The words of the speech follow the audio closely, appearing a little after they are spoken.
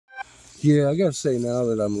Yeah, I gotta say, now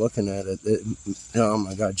that I'm looking at it, oh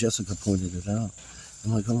my God, Jessica pointed it out.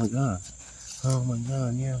 I'm like, oh my God,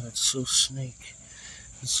 yeah, that's so snake.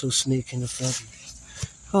 It's so snake in the feathers.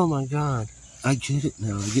 Oh my God, I get it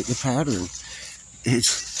now. I get the pattern.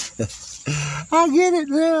 It's, I get it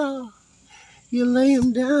now. You lay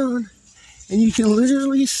them down, and you can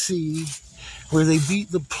literally see where they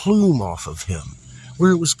beat the plume off of him,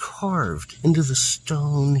 where it was carved into the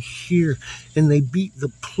stone here, and they beat the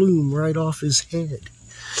plume right off his head.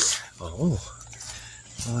 Oh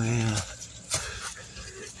yeah.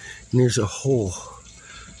 And there's a hole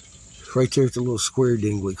right there at the little square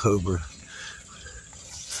dingly cobra.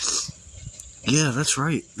 Yeah, that's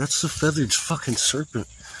right. That's the feathered fucking serpent.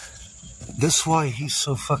 That's why he's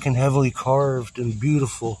so fucking heavily carved and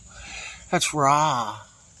beautiful. That's Ra.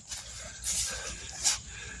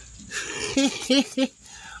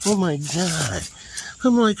 Oh my God.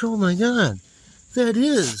 I'm like, oh my God. That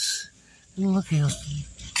is. And look how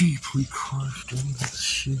deeply carved in this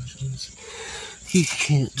shit is. You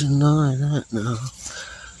can't deny that now.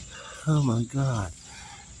 Oh my God.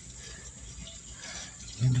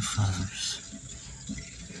 And the feathers.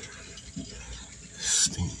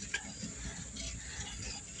 Stamped.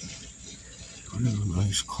 Real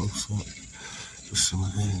nice close up with some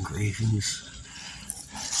of the engravings.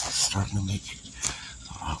 Starting to make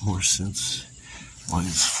a lot more sense why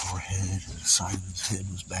his forehead and the side of his head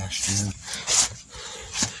was bashed in.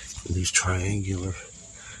 And these triangular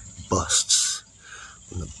busts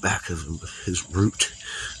on the back of him, his root.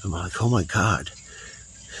 I'm like, oh my God.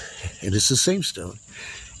 And it's the same stone.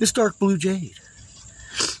 It's dark blue jade.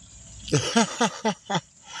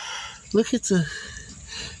 Look at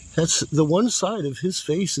that's the one side of his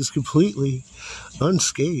face is completely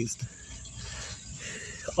unscathed.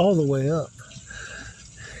 All the way up.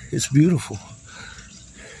 It's beautiful.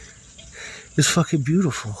 It's fucking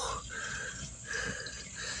beautiful.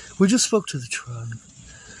 We just spoke to the tribe.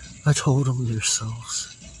 I told them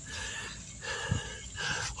themselves.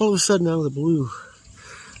 All of a sudden, out of the blue,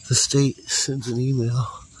 the state sends an email.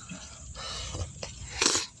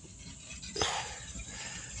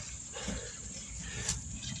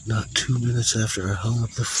 Not 2 minutes after I hung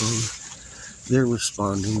up the phone, they're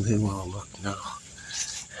responding. They want to look now.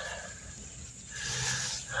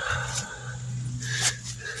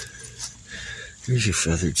 Here's your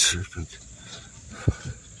feathered serpent.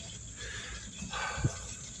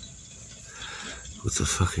 With the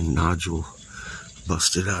fucking nodule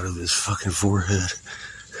busted out of his fucking forehead.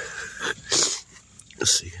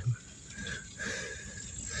 Let's see him.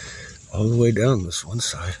 All the way down this one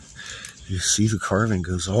side. You see the carving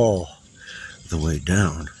goes all the way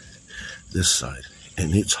down this side.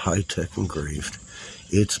 And it's high-tech engraved.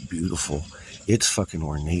 It's beautiful. It's fucking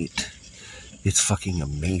ornate. It's fucking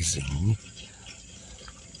amazing.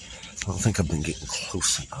 I don't think I've been getting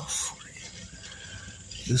close enough for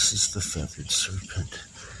you. This is the feathered serpent.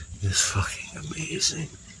 It's fucking amazing.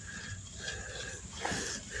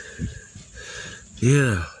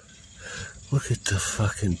 Yeah. Look at the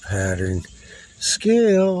fucking pattern.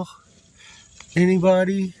 Scale.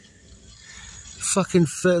 Anybody? Fucking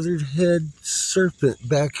feathered head serpent.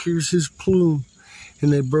 Back here's his plume.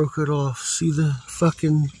 And they broke it off. See the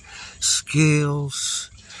fucking scales?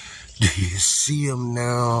 Do you see them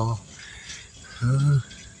now? Huh?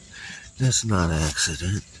 That's not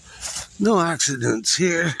accident. No accidents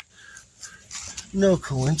here. No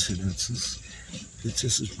coincidences. It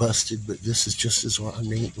just is busted, but this is just as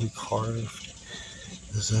ornately carved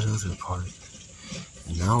as that other part.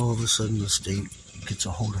 And now all of a sudden the state gets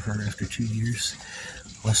a hold of her after 2 years.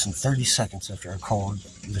 Less than 30 seconds after I called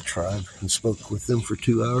the tribe and spoke with them for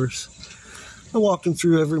 2 hours. I walked them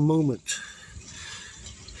through every moment.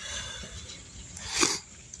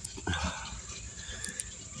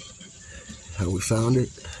 How we found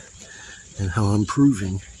it, and how I'm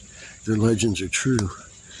proving their legends are true.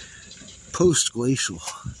 Post-glacial,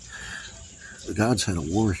 the gods had a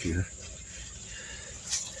war here.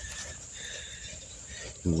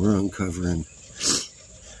 And we're uncovering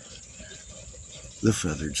the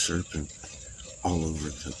feathered serpent all over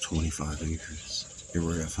the 25 acres.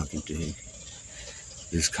 Everywhere I fucking dig.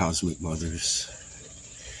 There's cosmic mothers.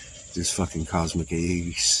 There's fucking cosmic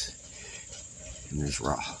eggs. And there's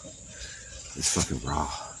Ra. It's fucking Ra.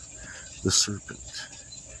 The serpent.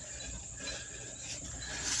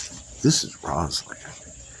 This is Ra's land.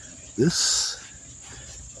 This...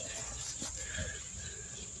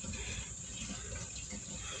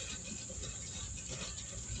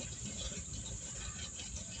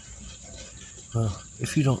 Well,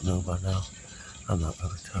 if you don't know by now, I'm not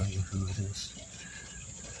going to tell you who it is.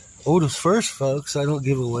 Oldest first, folks. I don't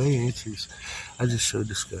give away answers. I just showed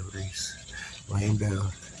discoveries. Laying down.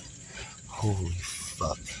 Holy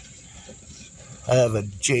fuck. I have a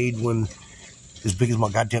jade one as big as my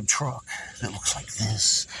goddamn truck that looks like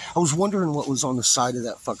this. I was wondering what was on the side of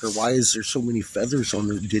that fucker. Why is there so many feathers on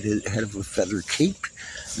it? Did it have a feather cape?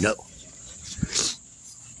 No.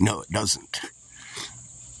 No, it doesn't.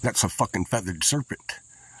 That's a fucking feathered serpent.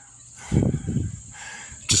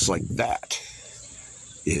 Just like that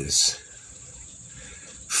is.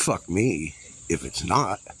 Fuck me if it's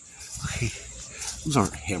not. Okay. Those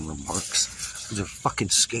aren't hammer marks. Those are fucking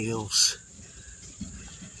scales.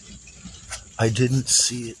 I didn't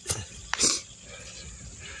see it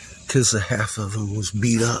because the half of them was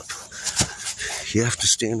beat up. You have to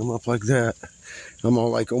stand them up like that. I'm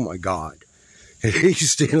all like, oh my God. And you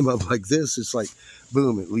stand them up like this, it's like,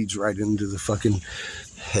 boom, it leads right into the fucking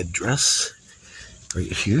headdress.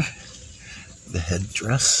 Right here. The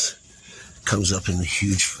headdress comes up in the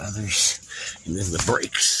huge feathers. And then the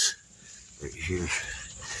brakes. Right here.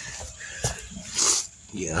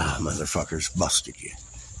 Yeah, motherfuckers busted you.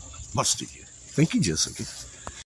 Busted you. Thank you, Jessica.